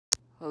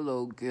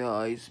Hello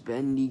guys,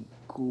 Bendy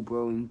Cool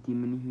Bro and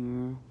Demon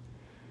here.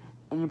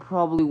 And you're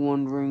probably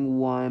wondering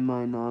why am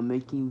I not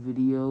making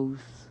videos?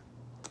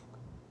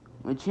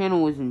 My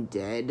channel isn't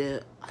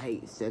dead. I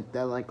said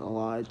that like a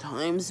lot of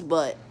times,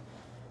 but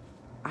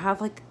I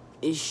have like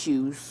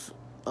issues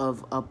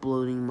of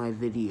uploading my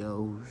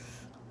videos.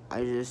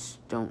 I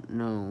just don't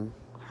know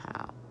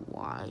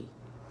why.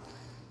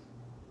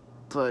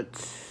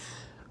 But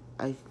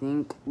I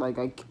think like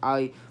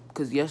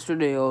because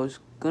yesterday I was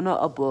gonna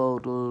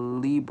upload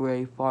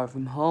Libre Far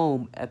From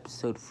Home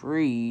episode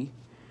 3,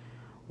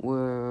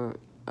 where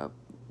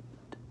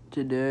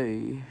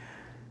today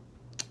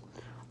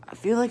I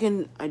feel like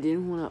I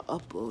didn't want to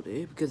upload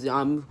it because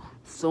I'm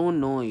so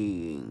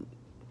annoying.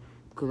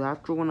 Because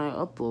after when I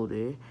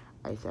uploaded,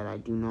 I said I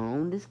do not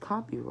own this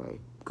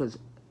copyright because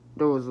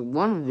there was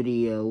one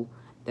video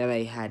that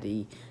I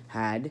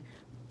had,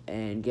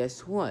 and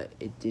guess what?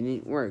 It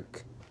didn't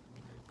work.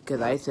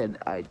 Because I said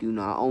I do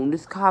not own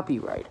this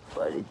copyright,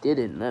 but it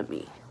didn't let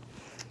me.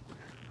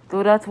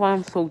 So that's why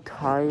I'm so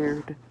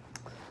tired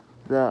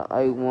that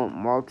I want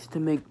Marks to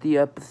make the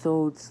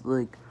episodes.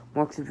 Like,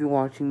 Marks, if you're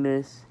watching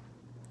this,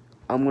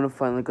 I'm gonna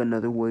find like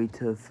another way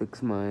to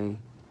fix my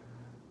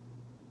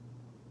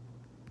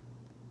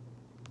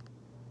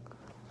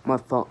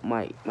phone,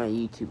 my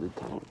YouTube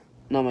account.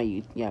 Not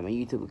my my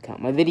YouTube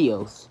account. My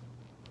videos.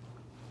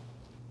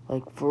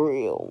 Like, for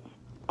real.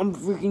 I'm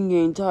freaking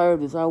getting tired of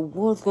this. I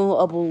was gonna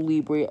upload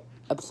Libre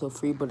episode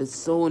 3, but it's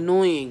so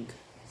annoying.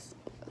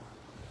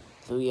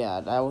 So yeah,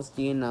 that was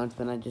the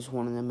announcement I just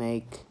wanted to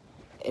make.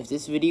 If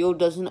this video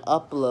doesn't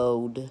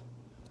upload,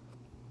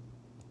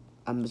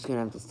 I'm just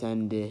gonna have to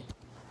send it.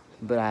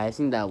 But I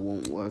think that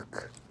won't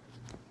work.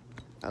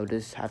 I'll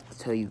just have to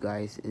tell you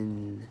guys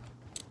in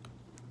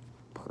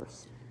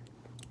person.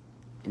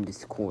 In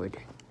Discord.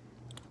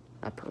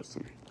 Not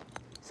person.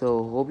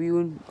 So hope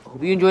you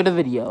enjoyed the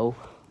video.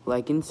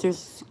 Like and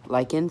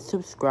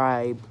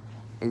subscribe,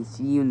 and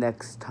see you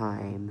next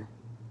time.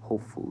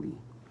 Hopefully.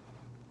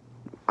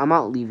 I'm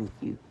not leaving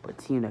you, but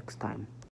see you next time.